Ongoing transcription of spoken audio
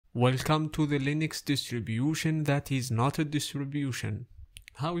Welcome to the Linux distribution that is not a distribution.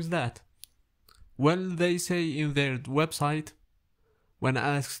 How is that? Well, they say in their website, when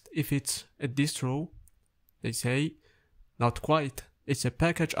asked if it's a distro, they say, not quite. It's a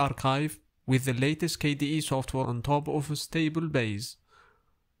package archive with the latest KDE software on top of a stable base.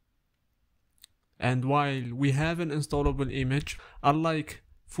 And while we have an installable image, unlike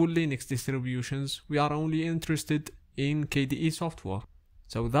full Linux distributions, we are only interested in KDE software.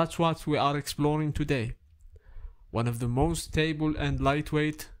 So that's what we are exploring today. One of the most stable and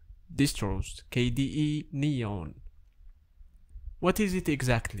lightweight distros, KDE Neon. What is it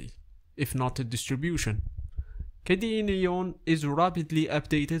exactly, if not a distribution? KDE Neon is a rapidly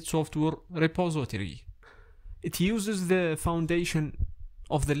updated software repository. It uses the foundation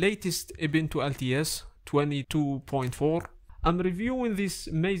of the latest Ubuntu LTS 22.4. I'm reviewing this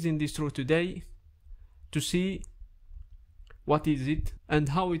amazing distro today to see what is it and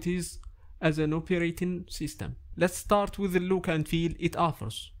how it is as an operating system. Let's start with the look and feel it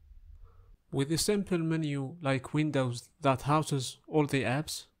offers. With a simple menu like Windows that houses all the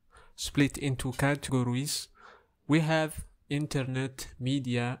apps, split into categories, we have internet,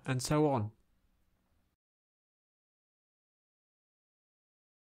 media, and so on.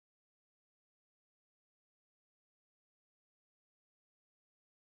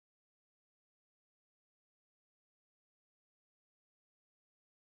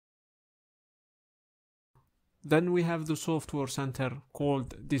 Then we have the software center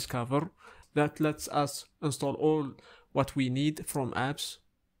called Discover that lets us install all what we need from apps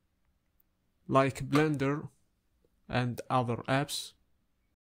like Blender and other apps.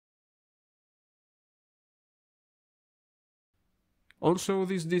 Also,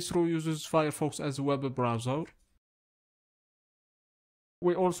 this distro uses Firefox as a web browser.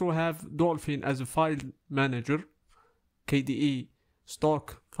 We also have Dolphin as a file manager, KDE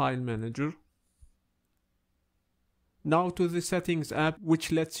stock file manager. Now to the settings app,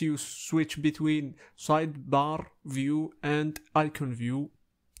 which lets you switch between sidebar view and icon view.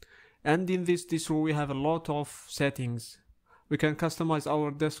 And in this distro we have a lot of settings. We can customize our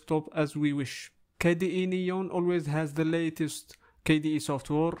desktop as we wish. KDE Neon always has the latest KDE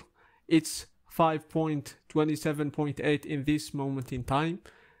software. It's 5.27.8 in this moment in time.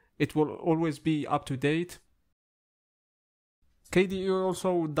 It will always be up to date. KDE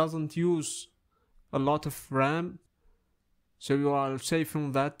also doesn't use a lot of RAM, so you are safe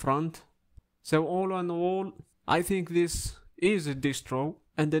on that front. So all in all, I think this is a distro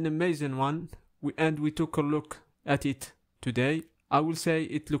and an amazing one, and we took a look at it today. I will say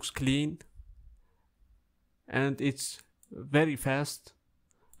it looks clean and it's very fast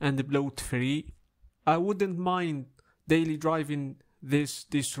and bloat free. I wouldn't mind daily driving this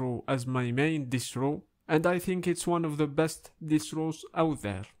distro as my main distro, and I think it's one of the best distros out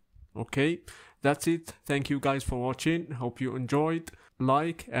there. Okay, that's it. Thank you guys for watching. Hope you enjoyed.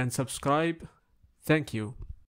 Like and subscribe. Thank you.